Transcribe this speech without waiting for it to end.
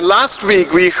Last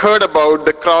week we heard about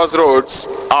the crossroads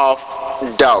of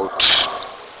doubt.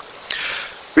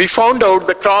 We found out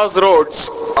the crossroads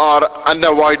are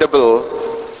unavoidable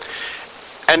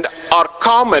and are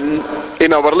common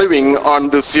in our living on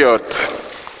this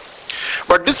earth.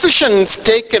 But decisions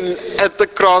taken at the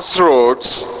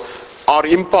crossroads are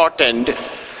important,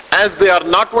 as they are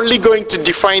not only going to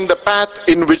define the path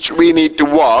in which we need to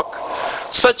walk,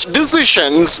 such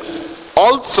decisions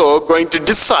also going to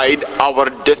decide our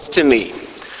destiny.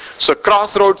 So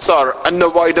crossroads are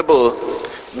unavoidable,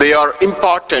 they are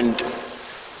important,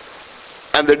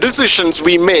 and the decisions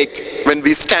we make when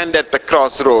we stand at the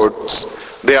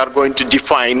crossroads, they are going to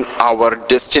define our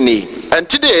destiny. And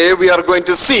today we are going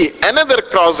to see another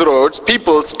crossroads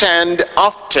people stand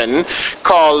often,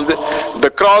 called the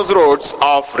crossroads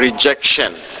of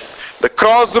rejection. The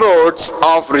crossroads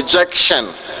of rejection.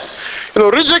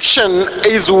 Rejection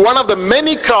is one of the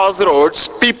many crossroads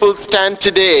people stand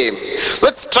today.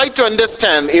 Let's try to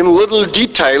understand in little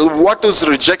detail what is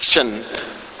rejection.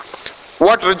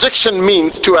 What rejection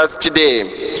means to us today.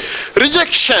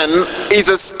 Rejection is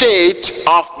a state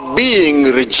of being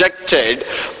rejected,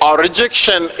 or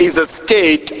rejection is a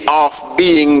state of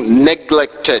being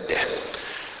neglected.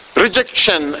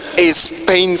 Rejection is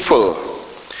painful.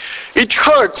 It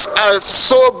hurts us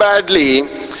so badly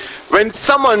when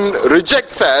someone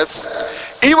rejects us.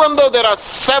 Even though there are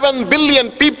 7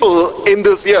 billion people in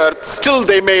this earth, still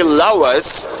they may love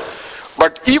us.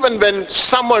 But even when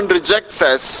someone rejects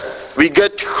us, we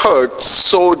get hurt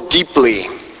so deeply.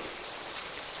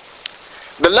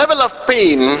 The level of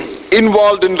pain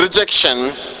involved in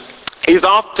rejection is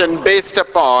often based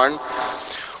upon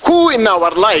who in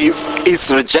our life is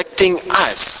rejecting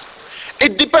us.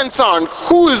 It depends on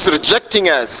who is rejecting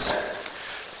us.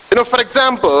 For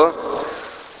example,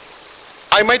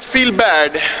 I might feel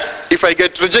bad if I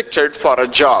get rejected for a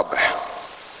job.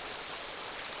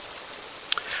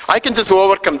 I can just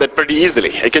overcome that pretty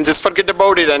easily. I can just forget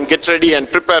about it and get ready and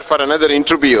prepare for another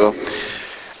interview.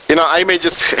 I may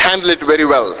just handle it very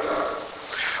well.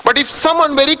 But if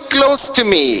someone very close to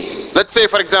me, let's say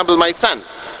for example my son,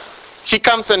 he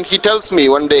comes and he tells me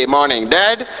one day morning,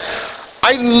 "Dad,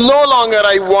 I no longer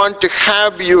want to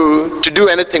have you to do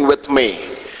anything with me."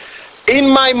 In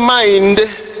my mind,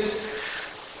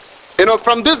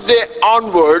 from this day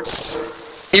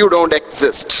onwards, you don't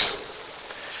exist.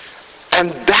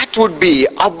 And that would be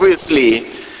obviously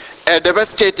a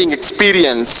devastating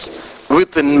experience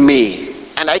within me.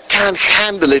 And I can't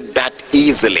handle it that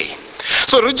easily.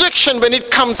 So rejection, when it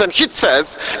comes and hits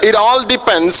us, it all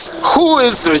depends who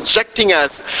is rejecting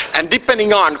us. And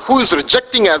depending on who is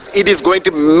rejecting us, it is going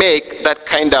to make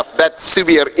that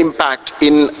severe impact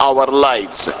in our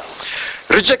lives.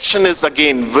 Rejection is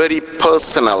again very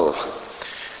personal.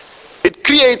 It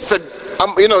creates a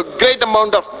great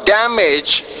amount of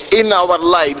damage in our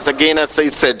lives. Again, as I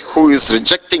said, who is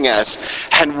rejecting us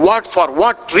and for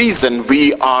what reason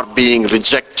we are being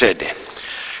rejected.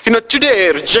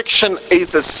 Today rejection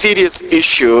is a serious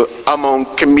issue among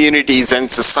communities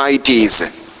and societies.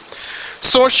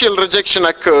 Social rejection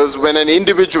occurs when an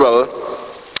individual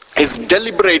is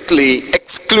deliberately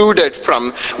excluded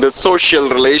from the social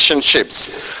relationships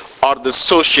or the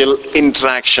social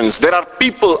interactions. There are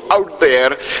people out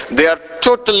there, they are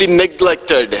totally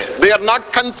neglected. They are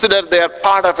not considered they are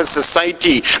part of a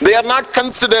society. They are not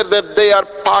considered that they are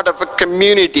part of a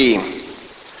community.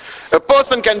 A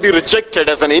person can be rejected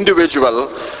as an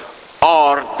individual,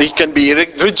 or he can be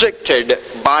rejected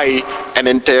by an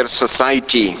entire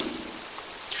society.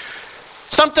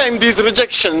 Sometimes these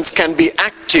rejections can be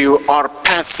active or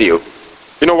passive.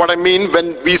 You know what I mean?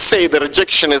 When we say the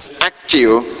rejection is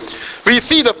active, we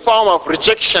see the form of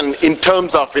rejection in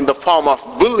the form of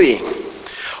bullying,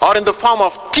 or in the form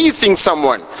of teasing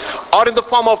someone, or in the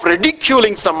form of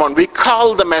ridiculing someone. We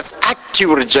call them as active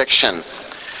rejection.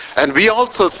 And we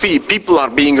also see people are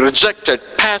being rejected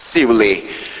passively.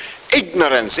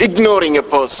 Ignorance, ignoring a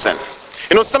person.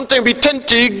 Sometimes we tend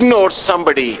to ignore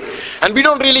somebody and we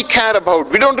don't really care about,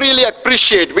 we don't really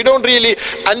appreciate, we don't really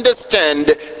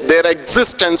understand their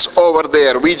existence over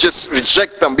there. We just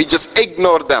reject them, we just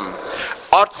ignore them.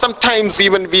 Or sometimes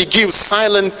even we give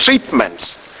silent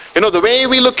treatments. The way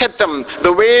we look at them,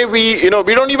 the way we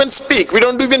don't even speak, we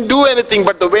don't even do anything,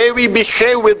 but the way we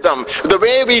behave with them, the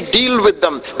way we deal with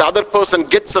them, the other person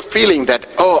gets a feeling that,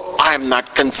 oh, I'm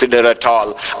not considered at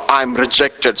all, I'm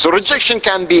rejected. So rejection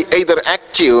can be either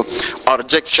active or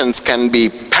rejections can be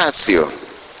passive.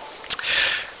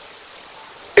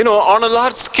 On a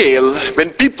large scale,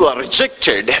 when people are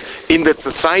rejected in the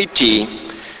society,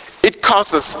 it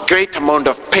causes great amount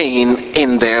of pain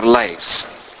in their lives.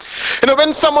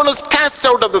 When someone is cast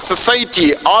out of the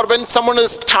society, or when someone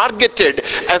is targeted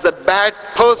as a bad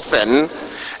person,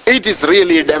 it is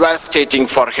really devastating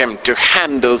for him to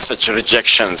handle such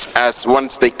rejections as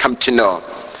once they come to know.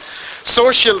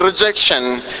 Social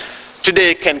rejection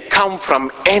today can come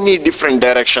from any different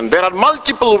direction. There are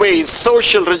multiple ways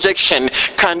social rejection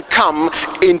can come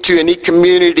into any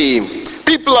community.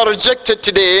 People are rejected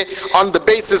today on the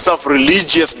basis of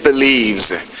religious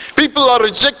beliefs. People are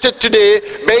rejected today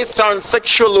based on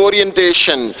sexual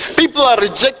orientation. People are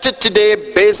rejected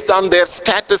today based on their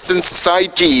status in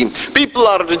society. People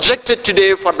are rejected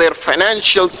today for their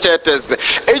financial status,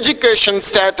 education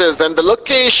status, and the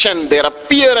location, their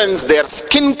appearance, their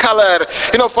skin color.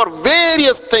 For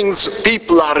various things,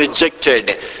 people are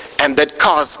rejected, and that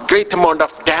cause great amount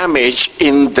of damage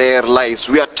in their lives.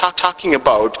 We are talking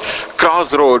about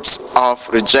crossroads of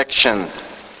rejection.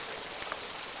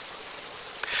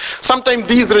 Sometimes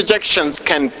these rejections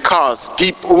can cause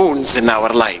deep wounds in our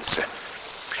lives.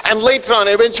 And later on,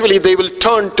 eventually, they will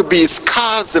turn to be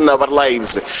scars in our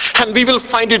lives. And we will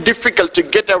find it difficult to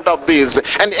get out of these.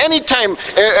 And anytime,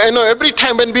 every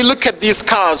time when we look at these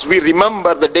scars, we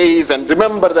remember the days and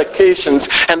remember the occasions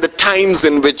and the times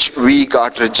in which we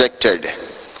got rejected.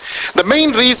 The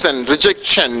main reason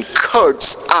rejection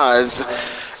hurts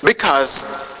us because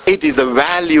it is a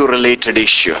value-related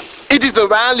issue. It is a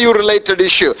value-related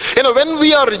issue. When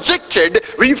we are rejected,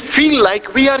 we feel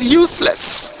like we are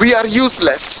useless. We are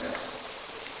useless.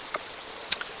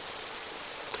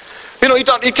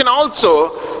 It can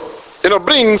also,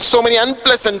 bring so many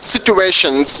unpleasant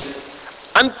situations,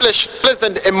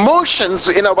 unpleasant emotions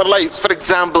in our lives. For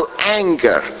example,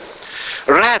 anger,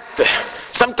 wrath.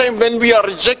 Sometimes when we are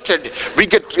rejected, we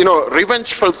get,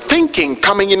 revengeful thinking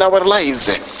coming in our lives.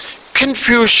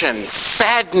 Confusion,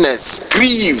 sadness,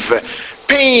 grief,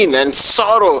 pain, and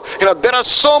sorrow. There are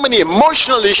so many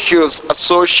emotional issues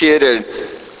associated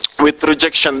with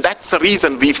rejection. That's the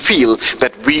reason we feel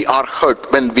that we are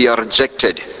hurt when we are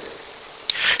rejected.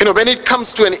 When it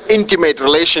comes to an intimate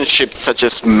relationship such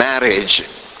as marriage,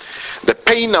 the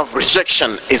pain of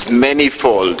rejection is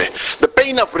manifold. The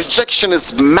pain of rejection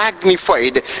is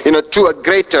magnified, to a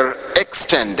greater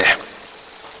extent.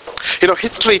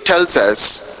 History tells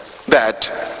us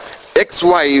that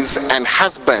ex-wives and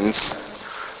husbands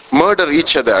murder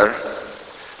each other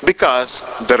because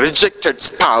the rejected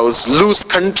spouse lose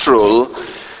control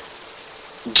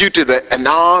due to the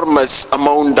enormous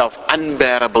amount of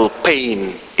unbearable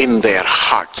pain in their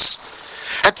hearts.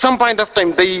 At some point of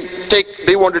time,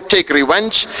 they want to take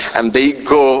revenge, and they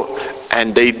go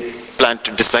and they plan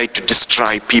to decide to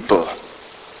destroy people.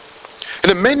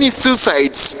 Many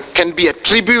suicides can be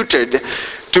attributed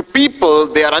to people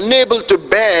they are unable to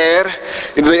bear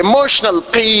the emotional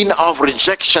pain of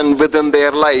rejection within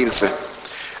their lives.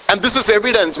 And this is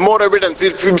evidence, more evidence.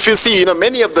 If you see,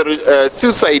 many of the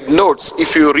suicide notes,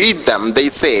 if you read them, they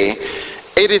say,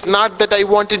 "It is not that I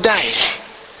want to die.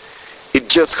 It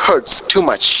just hurts too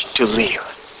much to live.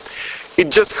 It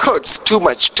just hurts too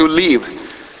much to live."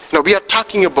 Now, we are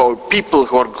talking about people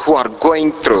who are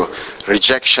going through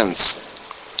rejections.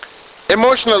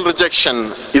 Emotional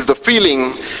rejection is the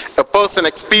feeling a person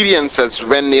experiences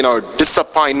when,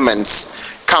 disappointments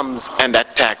comes and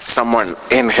attacks someone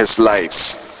in his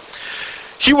lives.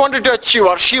 He wanted to achieve,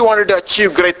 or she wanted to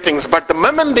achieve great things, but the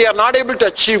moment they are not able to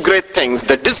achieve great things,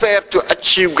 the desire to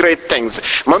achieve great things,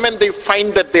 the moment they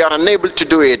find that they are unable to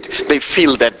do it, they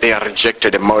feel that they are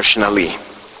rejected emotionally.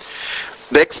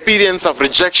 The experience of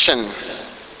rejection,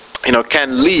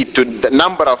 can lead to the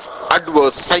number of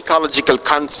adverse psychological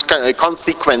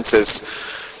consequences,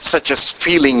 such as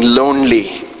feeling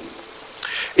lonely.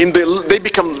 They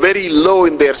become very low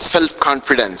in their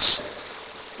self-confidence.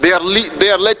 They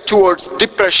are led towards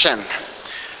depression,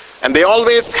 and they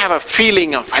always have a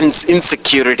feeling of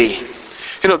insecurity.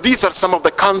 These are some of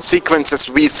the consequences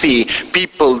we see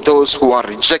people, those who are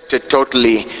rejected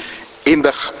totally in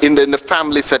the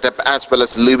family setup as well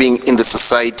as living in the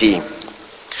society.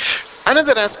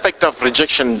 Another aspect of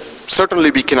rejection,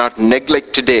 certainly we cannot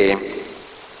neglect today,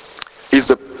 is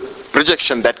the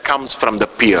rejection that comes from the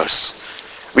peers.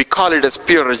 We call it as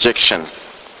peer rejection.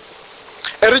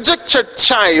 A rejected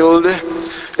child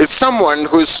is someone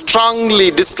who is strongly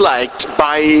disliked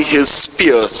by his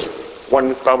peers.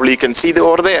 One probably you can see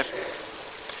over there.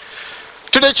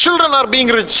 Today, children are being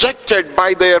rejected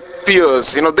by their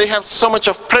peers. They have so much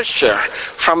of pressure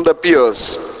from the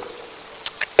peers.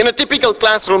 In a typical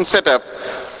classroom setup,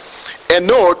 a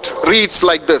note reads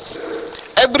like this: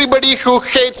 "Everybody who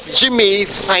hates Jimmy,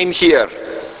 sign here."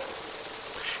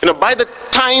 By the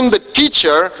time the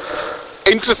teacher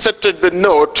intercepted the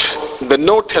note, the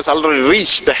note has already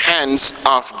reached the hands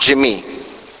of Jimmy.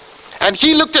 And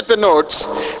he looked at the notes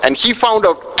and he found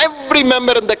out every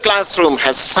member in the classroom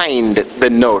has signed the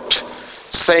note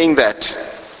saying that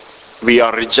we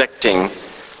are rejecting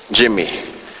Jimmy.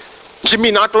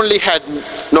 Jimmy not only had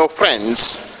no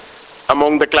friends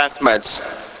among the classmates,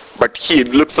 but he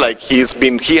looks like he has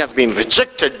been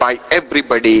rejected by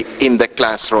everybody in the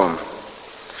classroom.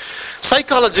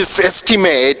 Psychologists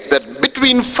estimate that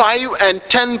between 5 and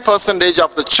 10%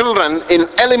 of the children in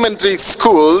elementary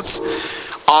schools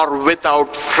are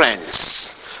without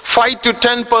friends. 5 to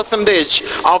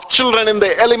 10% of children in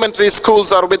the elementary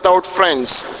schools are without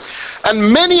friends.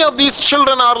 And many of these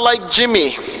children are like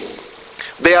Jimmy.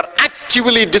 They are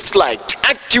actively disliked,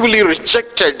 actively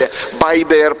rejected by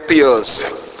their peers.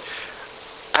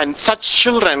 And such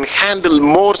children handle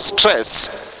more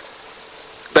stress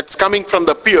that's coming from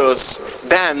the peers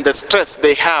than the stress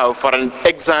they have for an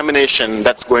examination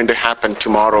that's going to happen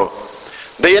tomorrow.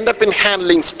 They end up in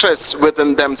handling stress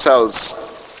within themselves.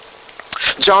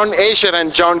 John Asher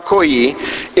and John Coe,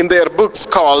 in their books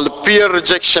called Peer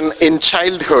Rejection in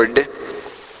Childhood,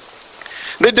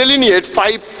 they delineate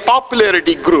 5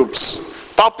 popularity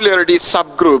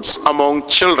subgroups among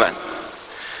children.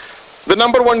 The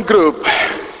number 1 group,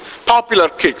 popular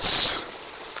kids.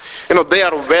 They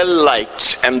are well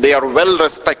liked and they are well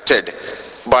respected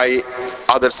by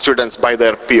other students, by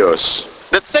their peers.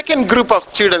 The second group of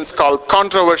students called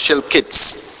controversial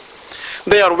kids.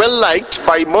 They are well liked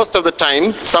by most of the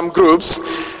time, some groups,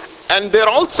 and they're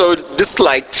also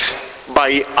disliked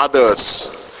by others.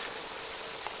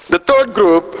 The third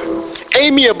group,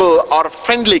 amiable or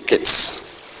friendly kids.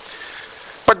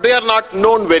 But they are not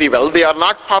known very well, they are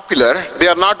not popular, they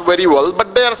are not very well,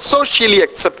 but they are socially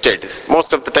accepted.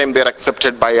 Most of the time they are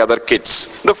accepted by other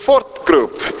kids. The fourth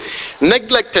group,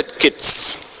 neglected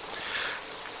kids.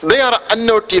 They are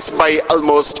unnoticed by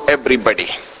almost everybody.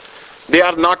 They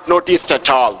are not noticed at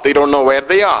all. They don't know where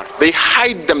they are. They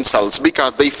hide themselves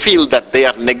because they feel that they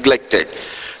are neglected.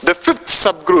 The fifth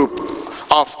subgroup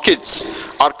of kids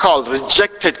are called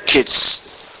rejected kids.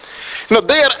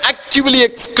 They are actively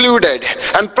excluded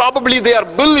and probably they are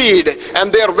bullied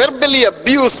and they are verbally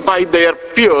abused by their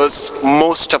peers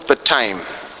most of the time.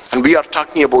 And we are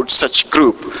talking about such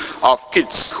group of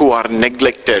kids who are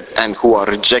neglected and who are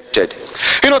rejected.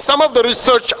 Some of the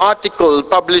research articles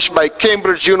published by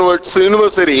Cambridge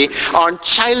University on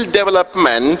child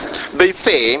development, they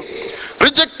say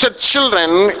rejected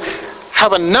children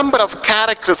have a number of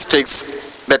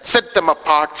characteristics that set them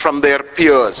apart from their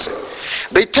peers.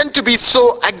 They tend to be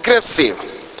so aggressive.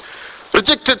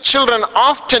 Rejected children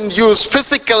often use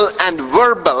physical and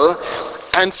verbal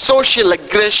and social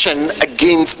aggression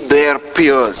against their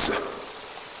peers.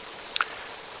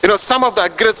 Some of the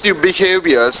aggressive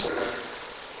behaviors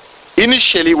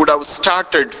initially would have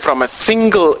started from a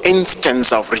single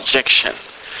instance of rejection.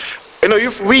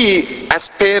 If we as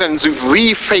parents, if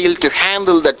we fail to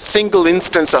handle that single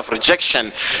instance of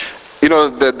rejection,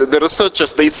 the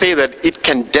researchers, they say that it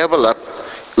can develop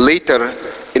later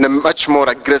in a much more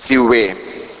aggressive way.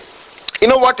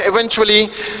 Eventually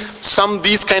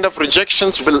these kind of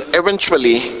rejections will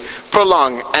eventually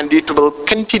prolong and it will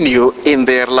continue in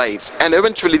their lives, and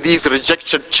eventually these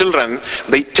rejected children,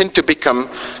 they tend to become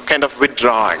kind of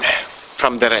withdrawn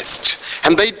from the rest,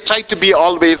 and they try to be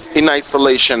always in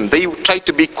isolation. They try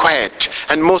to be quiet,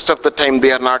 and most of the time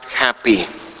they are not happy.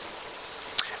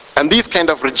 And these kind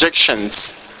of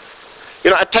rejections,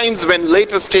 at times when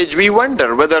later stage we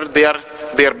wonder whether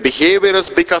their behavior is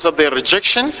because of their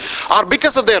rejection, or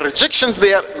because of their rejections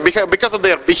because of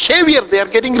their behavior they are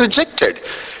getting rejected.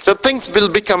 So things will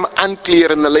become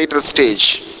unclear in the later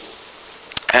stage,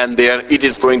 and it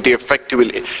is going to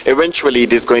eventually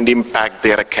it is going to impact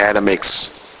their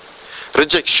academics.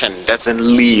 Rejection doesn't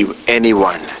leave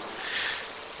anyone.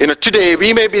 Today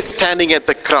we may be standing at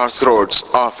the crossroads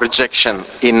of rejection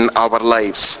in our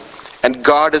lives. And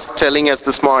God is telling us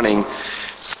this morning,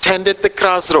 stand at the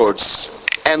crossroads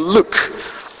and look.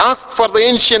 Ask for the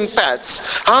ancient paths.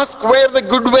 Ask where the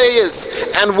good way is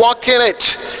and walk in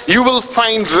it. You will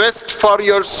find rest for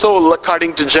your soul,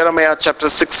 according to Jeremiah chapter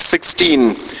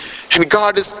 6:16. And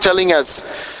God is telling us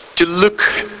to look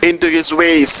into his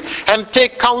ways and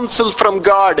take counsel from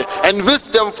God and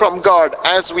wisdom from God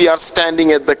as we are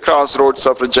standing at the crossroads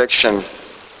of rejection.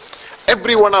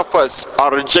 Every one of us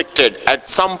are rejected at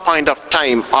some point of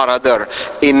time or other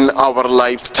in our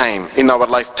lifetime.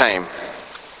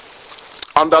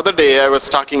 On the other day, I was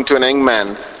talking to an young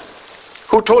man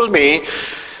who told me,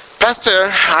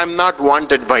 "Pastor, I'm not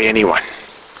wanted by anyone.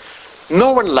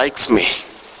 No one likes me.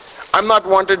 I'm not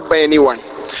wanted by anyone.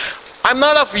 I'm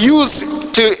not of use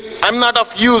to I'm not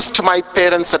of use to my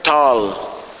parents at all.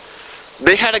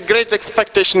 They had a great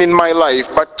expectation in my life,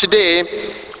 but today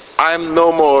I am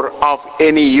no more of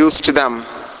any use to them.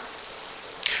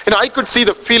 I could see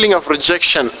the feeling of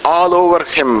rejection all over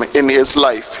him in his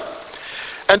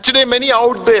life. And today many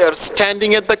out there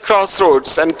standing at the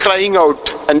crossroads and crying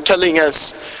out and telling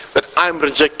us that I'm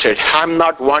rejected, I'm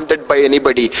not wanted by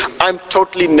anybody, I'm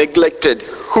totally neglected.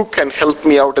 Who can help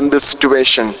me out in this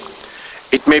situation?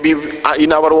 It may be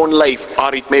in our own life,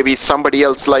 or it may be somebody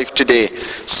else's life today.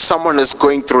 Someone is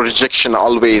going through rejection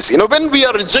always. When we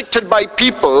are rejected by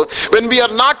people, when we are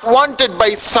not wanted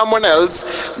by someone else,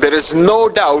 there is no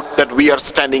doubt that we are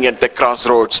standing at the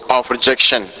crossroads of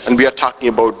rejection. And we are talking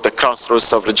about the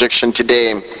crossroads of rejection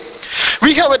today.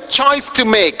 We have a choice to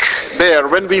make there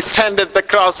when we stand at the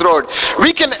crossroad.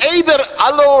 We can either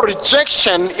allow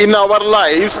rejection in our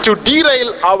lives to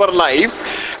derail our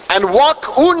life and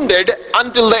walk wounded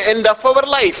until the end of our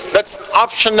life. That's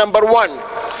option number one.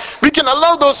 We can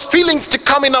allow those feelings to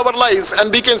come in our lives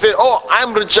and we can say, oh,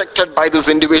 I'm rejected by this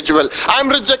individual. I'm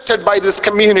rejected by this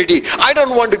community. I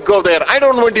don't want to go there. I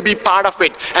don't want to be part of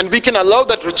it. And we can allow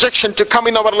that rejection to come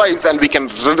in our lives and we can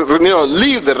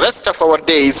live the rest of our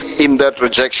days in that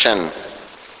rejection.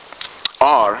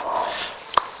 Or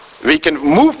we can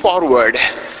move forward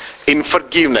in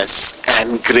forgiveness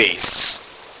and grace.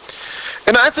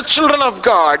 And as a children of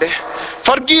God,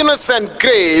 forgiveness and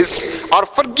grace, or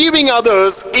forgiving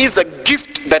others, is a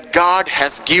gift that God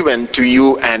has given to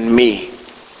you and me.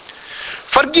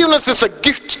 Forgiveness is a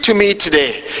gift to me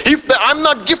today. If I'm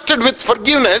not gifted with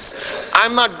forgiveness,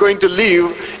 I'm not going to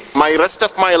live my rest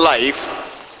of my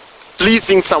life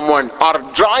pleasing someone or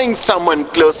drawing someone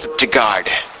closer to God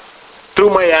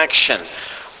through my action.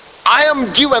 I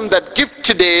am given that gift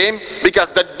today because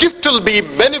that gift will be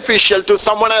beneficial to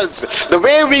someone else. The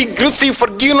way we receive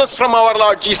forgiveness from our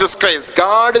Lord Jesus Christ,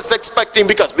 God is expecting,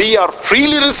 because we are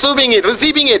freely receiving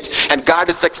it, and God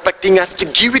is expecting us to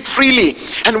give it freely.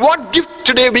 And what gift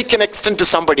today we can extend to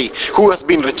somebody who has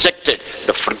been rejected?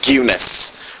 The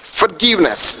forgiveness.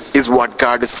 Forgiveness is what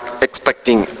God is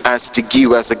expecting us to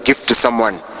give as a gift to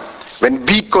someone when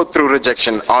we go through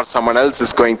rejection or someone else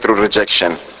is going through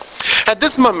rejection. At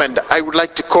this moment, I would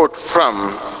like to quote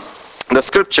from the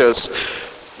scriptures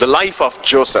the life of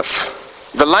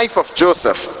Joseph. The life of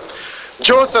Joseph.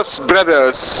 Joseph's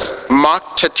brothers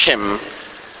mocked at him,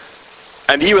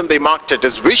 and even they mocked at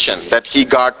his vision that he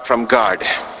got from God.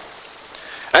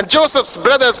 And Joseph's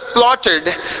brothers plotted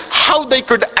how they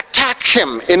could attack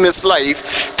him in his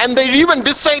life, and they even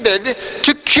decided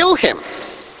to kill him.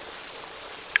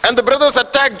 And the brothers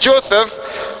attacked Joseph,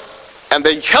 and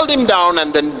they held him down,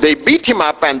 and then they beat him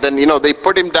up, and then they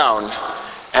put him down,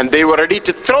 and they were ready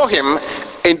to throw him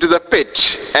into the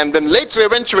pit. And then later,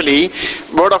 eventually,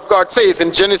 word of God says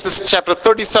in Genesis chapter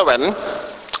 37,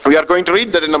 we are going to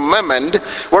read that in a moment.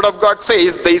 Word of God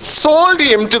says they sold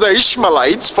him to the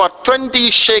Ishmaelites for 20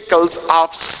 shekels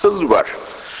of silver.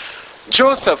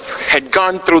 Joseph had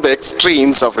gone through the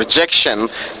extremes of rejection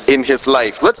in his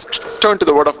life. Let's turn to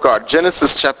the word of God.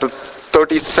 Genesis chapter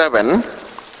 37.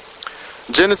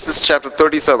 Genesis chapter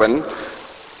 37,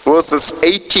 verses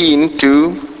 18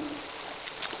 to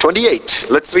 28.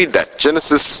 Let's read that.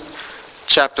 Genesis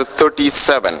chapter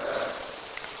 37.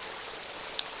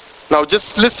 Now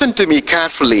just listen to me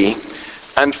carefully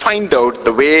and find out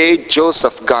the way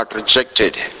Joseph got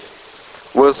rejected.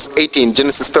 Verse 18,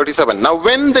 Genesis 37. Now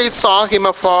when they saw him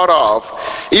afar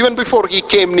off, even before he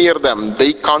came near them,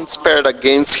 they conspired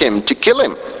against him to kill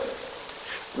him.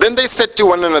 Then they said to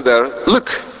one another,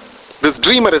 look, this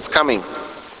dreamer is coming.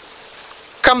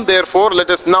 Come therefore, let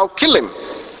us now kill him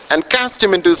and cast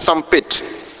him into some pit.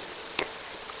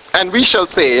 And we shall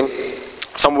say,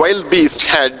 some wild beast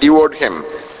had devoured him.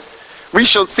 We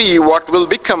shall see what will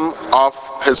become of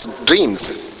his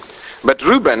dreams. But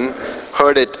Reuben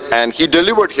heard it, and he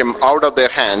delivered him out of their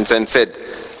hands and said,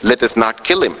 let us not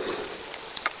kill him.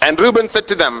 And Reuben said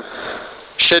to them,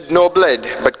 shed no blood,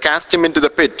 but cast him into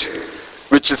the pit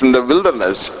which is in the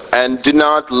wilderness, and do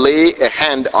not lay a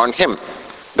hand on him,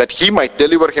 that he might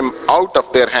deliver him out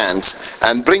of their hands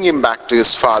and bring him back to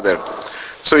his father.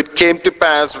 So it came to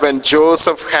pass, when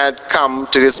Joseph had come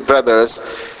to his brothers,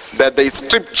 that they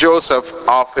stripped Joseph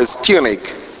of his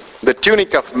tunic, the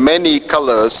tunic of many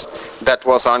colors that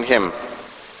was on him.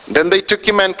 Then they took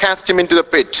him and cast him into the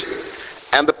pit,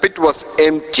 and the pit was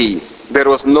empty, there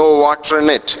was no water in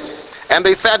it. And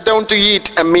they sat down to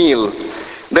eat a meal.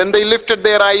 Then they lifted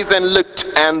their eyes and looked,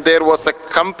 and there was a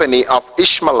company of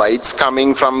Ishmaelites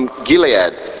coming from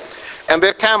Gilead, and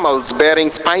their camels bearing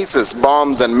spices,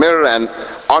 balms, and myrrh, and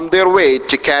on their way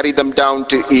to carry them down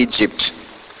to Egypt.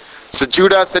 So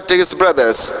Judah said to his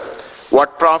brothers,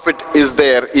 "What profit is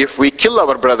there if we kill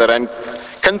our brother and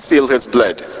conceal his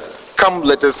blood? Come,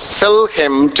 let us sell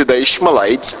him to the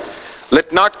Ishmaelites.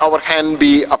 Let not our hand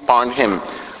be upon him,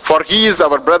 for he is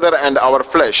our brother and our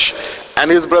flesh." And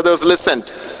his brothers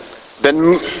listened.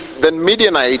 Then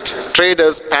Midianite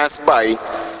traders passed by.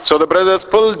 So the brothers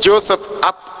pulled Joseph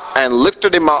up and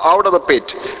lifted him out of the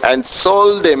pit and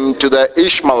sold him to the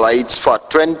Ishmaelites for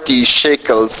 20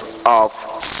 shekels of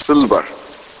silver.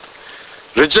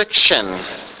 Rejection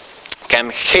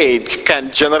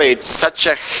can generate such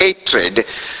a hatred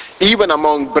even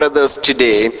among brothers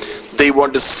today. They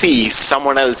want to see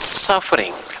someone else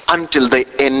suffering until the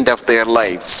end of their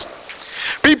lives.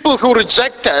 People who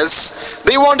reject us,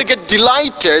 they want to get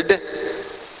delighted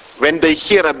when they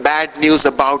hear a bad news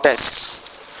about us.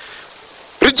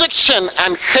 Rejection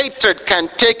and hatred can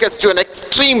take us to an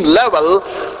extreme level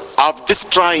of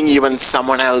destroying even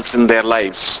someone else in their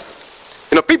lives.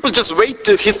 People just wait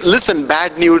to listen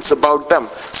bad news about them.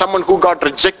 Someone who got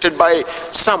rejected by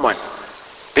someone.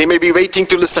 They may be waiting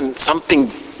to listen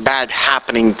something bad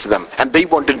happening to them, and they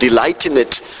want to delight in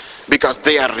it because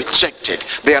they are rejected.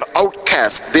 They are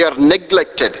outcast. They are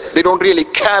neglected. They don't really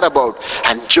care about.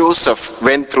 And Joseph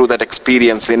went through that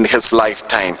experience in his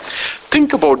lifetime.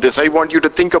 Think about this. I want you to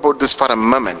think about this for a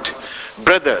moment.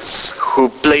 Brothers who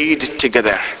played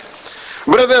together.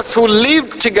 Brothers who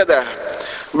lived together.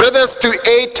 Brothers to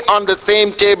eat on the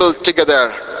same table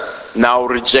together. Now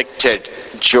rejected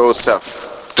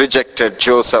Joseph. Rejected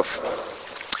Joseph.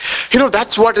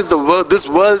 That's what is the world. This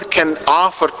world can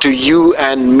offer to you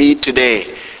and me today.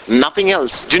 Nothing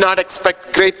else. Do not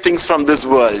expect great things from this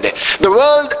world. The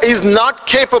world is not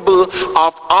capable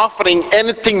of offering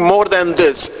anything more than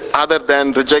this other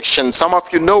than rejection. Some of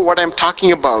you know what I'm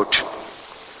talking about.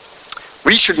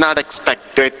 We should not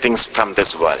expect great things from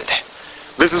this world.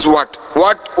 This is what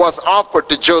was offered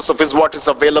to Joseph is what is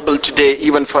available today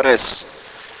even for us.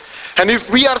 And if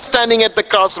we are standing at the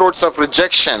crossroads of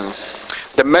rejection,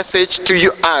 the message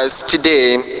to us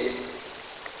today,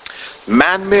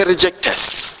 man may reject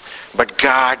us, but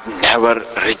God never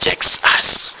rejects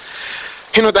us.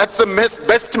 That's the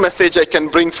best message I can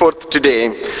bring forth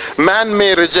today. Man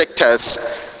may reject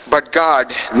us, but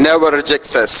God never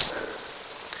rejects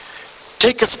us.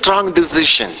 Take a strong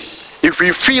decision. If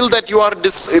you feel that you are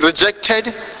rejected,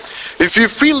 if you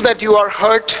feel that you are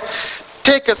hurt,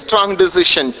 take a strong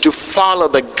decision to follow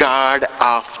the God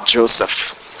of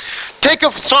Joseph. Take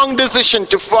a strong decision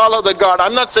to follow the God.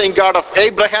 I'm not saying God of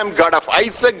Abraham, God of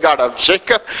Isaac, God of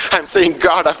Jacob. I'm saying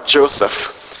God of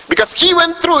Joseph. Because he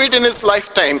went through it in his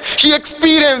lifetime. He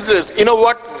experiences,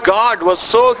 what? God was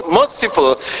so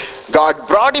merciful. God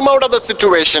brought him out of the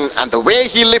situation, and the way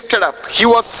he lifted up, he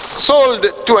was sold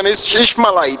to an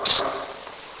Ishmaelite.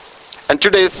 And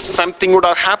today something would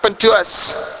have happened to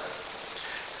us.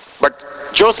 But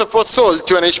Joseph was sold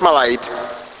to an Ishmaelite,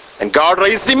 and God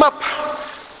raised him up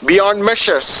beyond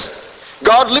measures.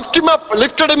 God lifted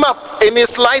him up in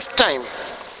his lifetime.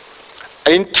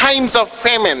 And in times of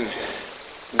famine,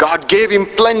 God gave him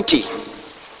plenty.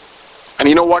 And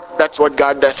you know what? That's what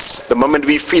God does. The moment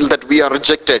we feel that we are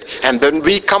rejected, and then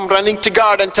we come running to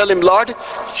God and tell him, "Lord,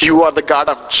 you are the God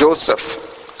of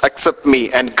Joseph. Accept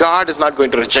me." And God is not going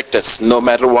to reject us, no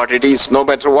matter what it is, no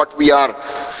matter what we are.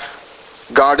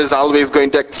 God is always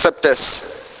going to accept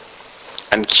us.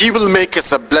 And he will make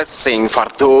us a blessing for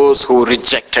those who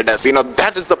rejected us.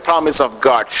 That is the promise of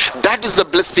God. That is the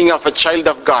blessing of a child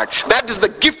of God. That is the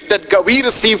gift that we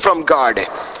receive from God.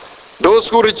 Those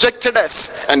who rejected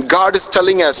us, and God is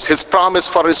telling us his promise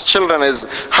for his children is,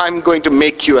 "I'm going to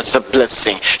make you as a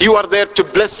blessing." You are there to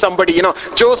bless somebody.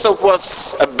 Joseph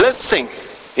was a blessing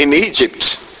in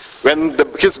Egypt when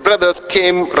his brothers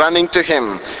came running to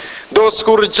him. Those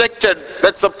who rejected,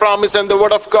 that's a promise and the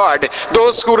word of God.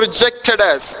 Those who rejected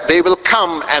us, they will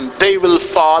come and they will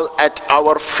fall at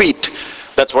our feet.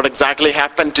 That's what exactly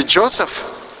happened to Joseph.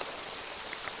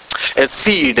 A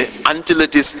seed, until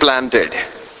it is planted,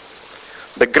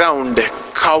 the ground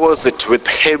covers it with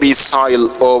heavy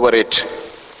soil over it.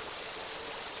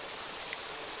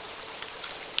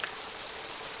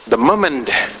 The moment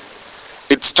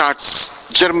it starts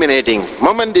germinating,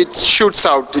 moment it shoots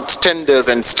out its tenders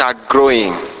and start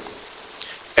growing,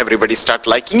 everybody start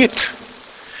liking it.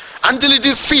 Until it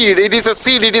is seed, it is a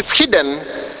seed, it is hidden.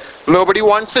 Nobody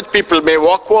wants it. People may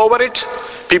walk over it.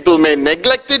 People may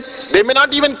neglect it. They may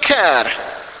not even care.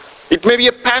 It may be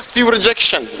a passive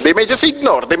rejection. They may just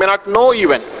ignore. They may not know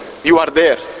even you are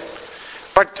there.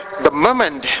 But the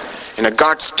moment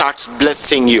God starts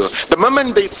blessing you. The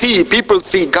moment people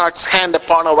see God's hand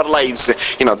upon our lives,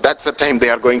 that's the time they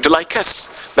are going to like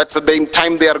us. That's the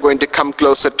time they are going to come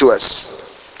closer to us.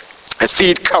 A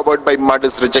seed covered by mud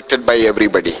is rejected by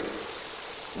everybody.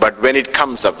 But when it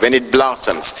comes up, when it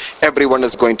blossoms, everyone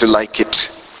is going to like it.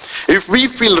 If we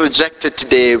feel rejected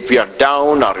today, if we are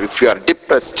down or if we are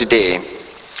depressed today,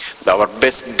 our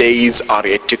best days are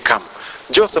yet to come.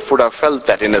 Joseph would have felt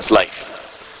that in his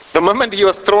life. The moment he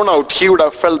was thrown out, he would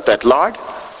have felt that, Lord,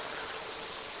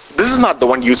 this is not the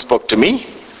one you spoke to me.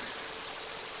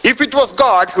 If it was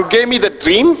God who gave me the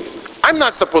dream, I'm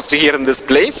not supposed to hear in this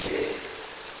place.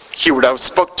 He would have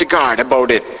spoke to God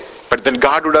about it. But then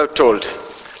God would have told,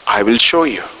 I will show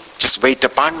you. Just wait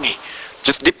upon me.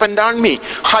 Just depend on me.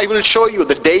 I will show you.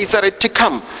 The days are yet to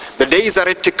come. The days are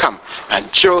yet to come.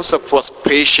 And Joseph was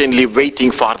patiently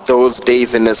waiting for those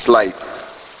days in his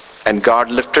life. And God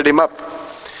lifted him up.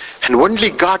 And only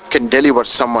God can deliver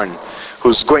someone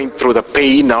who's going through the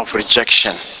pain of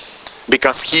rejection.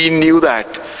 Because he knew that.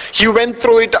 He went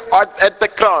through it at the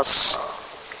cross.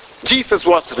 Jesus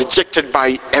was rejected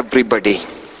by everybody.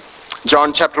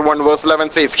 John chapter 1 verse 11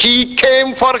 says, he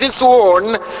came for his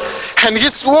own, and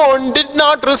his own did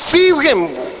not receive him.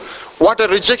 What a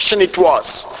rejection it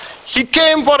was. He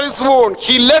came for his own.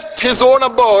 He left his own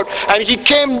abode, and he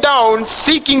came down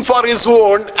seeking for his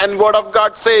own. And word of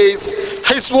God says,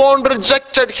 his own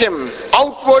rejected him.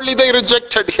 Outwardly they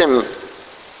rejected him.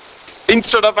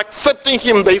 Instead of accepting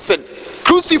him, they said,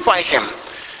 crucify him.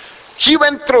 He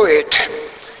went through it.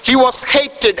 He was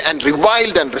hated and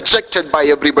reviled and rejected by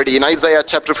everybody. In Isaiah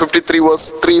chapter 53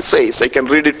 verse 3 says, I can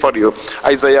read it for you.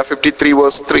 Isaiah 53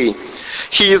 verse 3.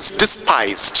 He is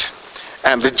despised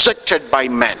and rejected by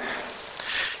men,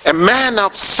 a man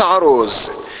of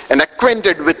sorrows and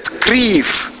acquainted with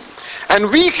grief. And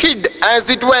we hid, as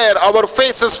it were, our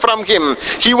faces from him.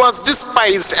 He was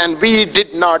despised, and we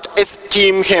did not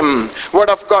esteem him. Word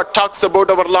of God talks about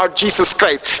our Lord Jesus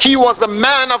Christ. He was a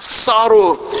man of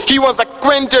sorrow. He was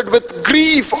acquainted with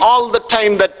grief all the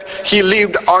time that he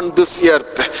lived on this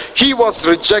earth. He was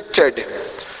rejected.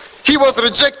 He was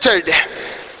rejected.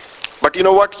 But you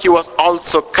know what? He was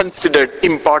also considered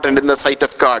important in the sight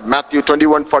of God. Matthew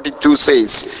 21:42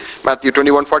 says, Matthew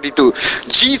 21:42,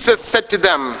 Jesus said to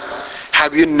them,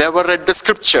 have you never read the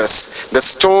scriptures? The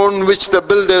stone which the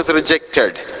builders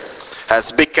rejected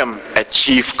has become a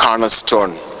chief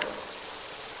cornerstone.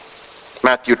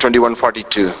 Matthew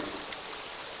 21:42.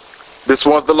 This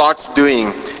was the Lord's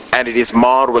doing, and it is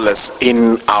marvelous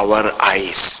in our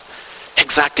eyes.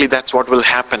 Exactly, that's what will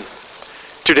happen.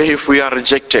 Today, if we are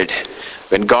rejected,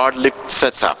 when God lifts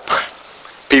us up,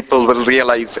 people will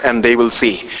realize and they will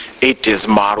see it is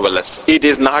marvelous. It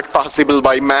is not possible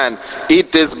by man.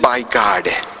 It is by God.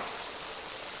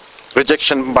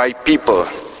 Rejection by people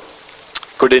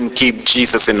couldn't keep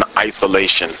Jesus in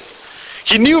isolation.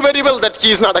 He knew very well that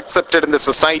he is not accepted in the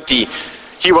society.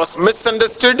 He was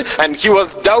misunderstood and he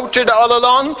was doubted all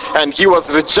along and he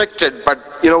was rejected. But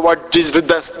you know what?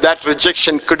 That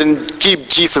rejection couldn't keep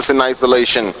Jesus in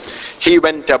isolation. He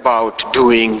went about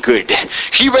doing good.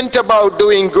 He went about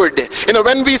doing good.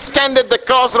 When we stand at the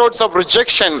crossroads of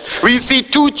rejection, we see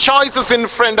two choices in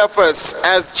front of us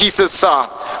as Jesus saw.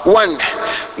 One,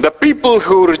 the people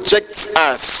who rejects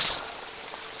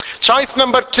us. Choice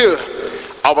number two,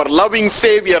 our loving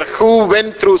Savior who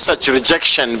went through such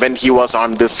rejection when he was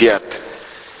on this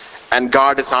earth. And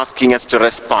God is asking us to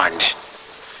respond.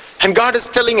 And God is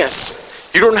telling us,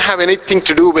 you don't have anything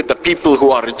to do with the people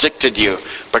who are rejected you,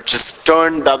 but just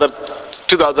turn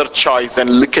to the other choice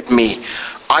and look at me.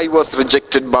 I was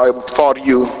rejected for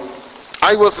you.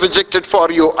 I was rejected for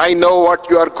you. I know what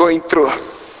you are going through.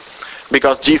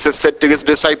 Because Jesus said to his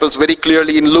disciples very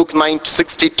clearly in Luke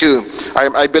 9:62,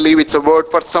 I believe it's a word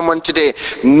for someone today.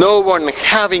 No one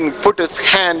having put his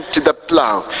hand to the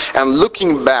plow and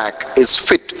looking back is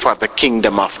fit for the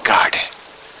kingdom of God.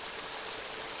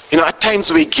 At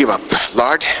times we give up.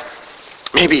 Lord,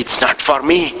 maybe it's not for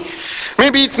me.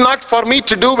 Maybe it's not for me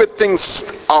to do with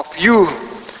things of you.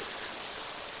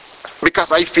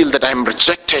 Because I feel that I'm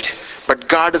rejected. But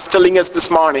God is telling us this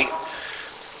morning,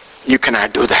 you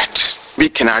cannot do that. We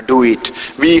cannot do it.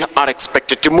 We are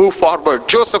expected to move forward.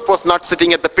 Joseph was not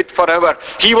sitting at the pit forever.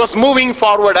 He was moving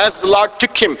forward as the Lord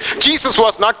took him. Jesus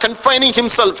was not confining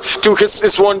himself to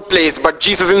his own place, but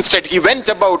Jesus instead, he went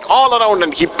about all around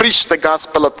and he preached the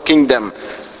gospel of kingdom.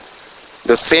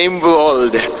 The same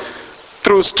world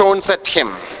threw stones at him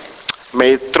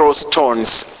may throw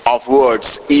stones of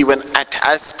words even at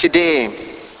us today,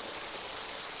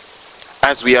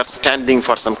 as we are standing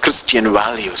for some Christian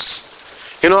values.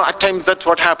 At times that's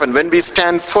what happens. When we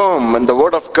stand firm in the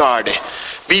word of God,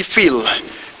 we feel,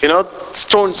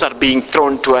 stones are being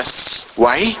thrown to us.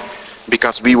 Why?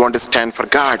 Because we want to stand for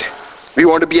God. We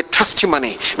want to be a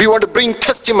testimony. We want to bring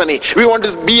testimony. We want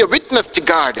to be a witness to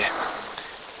God.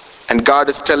 And God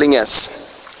is telling us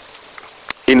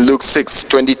in Luke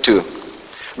 6:22,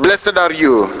 blessed are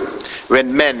you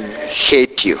when men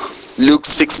hate you. Luke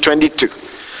 6:22.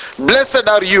 Blessed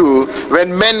are you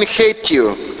when men hate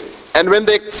you, and when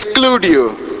they exclude you,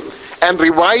 and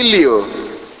revile you,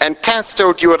 and cast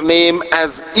out your name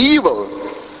as evil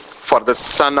for the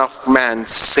Son of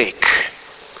Man's sake.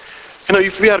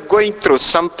 If we are going through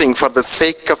something for the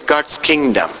sake of God's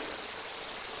kingdom,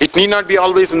 it need not be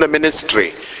always in the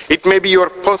ministry. It may be your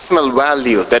personal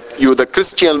value, the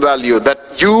Christian value that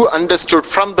you understood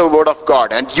from the Word of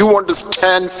God, and you want to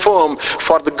stand firm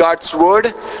for the God's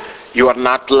Word. You are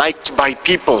not liked by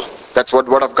people. That's what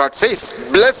Word of God says.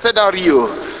 Blessed are you,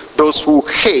 those who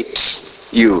hate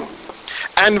you.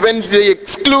 And when they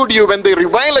exclude you, when they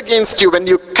revile against you, when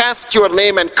you cast your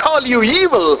name and call you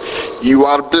evil, you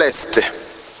are blessed.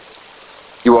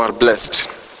 You are blessed.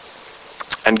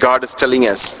 And God is telling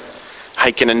us,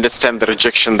 I can understand the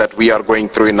rejection that we are going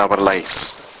through in our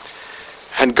lives.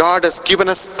 And God has given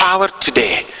us power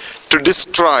today to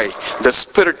destroy the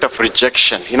spirit of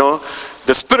rejection.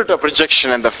 The spirit of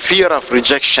rejection and the fear of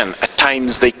rejection, at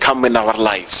times they come in our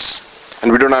lives.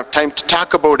 And we don't have time to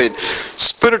talk about it.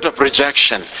 Spirit of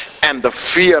rejection and the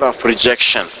fear of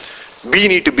rejection, we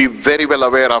need to be very well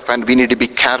aware of, and we need to be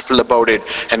careful about it.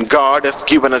 And God has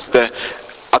given us the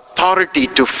authority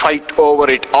to fight over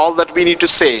it. All that we need to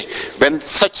say, when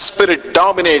such spirit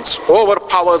dominates,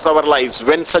 overpowers our lives,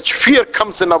 when such fear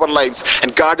comes in our lives,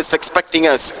 and God is expecting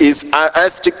us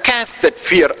to cast that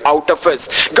fear out of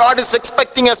us. God is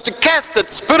expecting us to cast that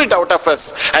spirit out of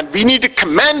us, and we need to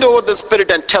command over the spirit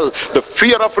and tell the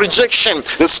fear of rejection,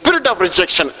 the spirit of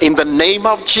rejection, in the name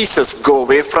of Jesus, go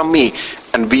away from me.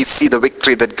 And we see the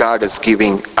victory that God is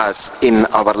giving us in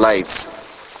our lives.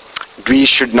 We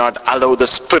should not allow the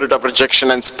spirit of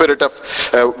rejection and spirit of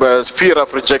fear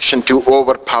of rejection to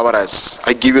overpower us.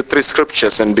 I give you 3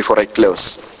 scriptures, and before I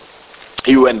close.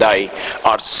 You and I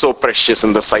are so precious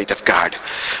in the sight of God.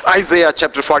 Isaiah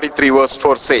chapter 43 verse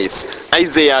 4 says,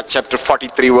 Isaiah chapter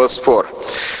 43 verse 4,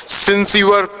 since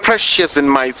you are precious in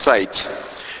my sight,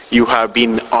 you have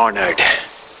been honored.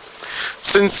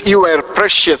 Since you are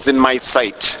precious in my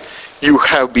sight, you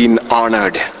have been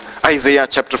honored. Isaiah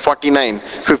chapter 49,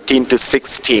 15 to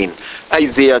 16.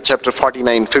 Isaiah chapter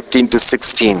 49, 15 to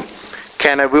 16.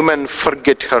 Can a woman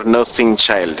forget her nursing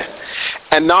child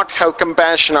and not have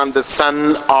compassion on the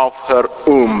son of her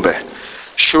womb?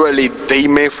 Surely they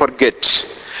may forget,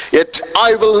 yet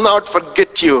I will not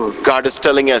forget you. God is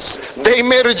telling us, they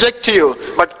may reject you,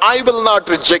 but I will not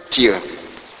reject you.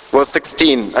 Verse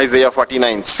 16, Isaiah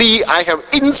 49. See, I have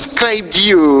inscribed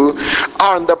you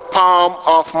on the palm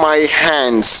of my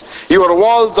hands. Your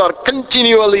walls are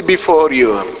continually before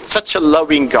you. Such a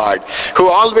loving God who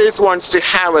always wants to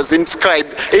have us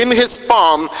inscribed in his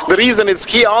palm. The reason is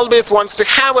he always wants to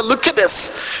have a look at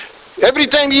us. Every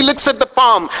time he looks at the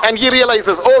palm and he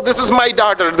realizes, oh, this is my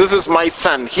daughter, this is my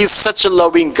son. He's such a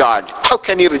loving God. How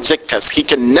can he reject us? He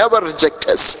can never reject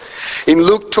us. In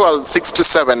Luke 12, 6 to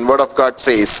 7, Word of God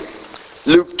says,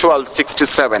 Luke 12, 6 to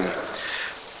 7,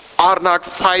 are not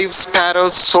 5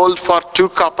 sparrows sold for 2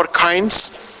 copper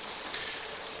coins?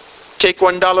 Take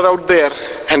 $1 out there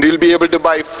and you'll be able to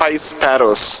buy 5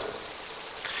 sparrows.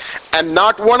 And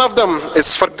not one of them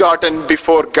is forgotten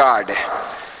before God.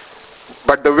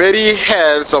 But the very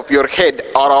hairs of your head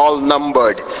are all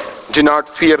numbered. Do not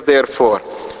fear, therefore.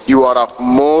 You are of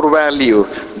more value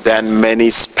than many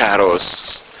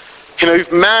sparrows.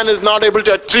 If man is not able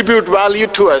to attribute value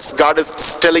to us, God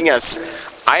is telling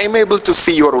us, I am able to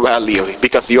see your value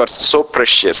because you are so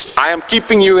precious. I am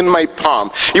keeping you in my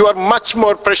palm. You are much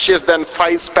more precious than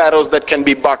 5 sparrows that can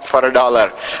be bought for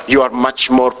 $1. You are much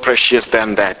more precious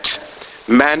than that.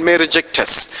 Man may reject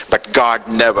us, but God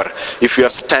never. If you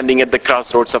are standing at the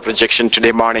crossroads of rejection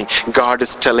today morning, God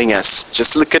is telling us,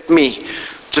 just look at me.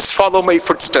 Just follow my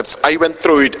footsteps. I went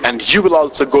through it and you will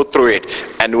also go through it.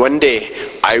 And one day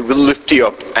I will lift you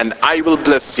up and I will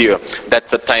bless you.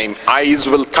 That's the time eyes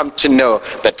will come to know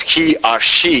that he or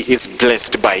she is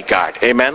blessed by God. Amen.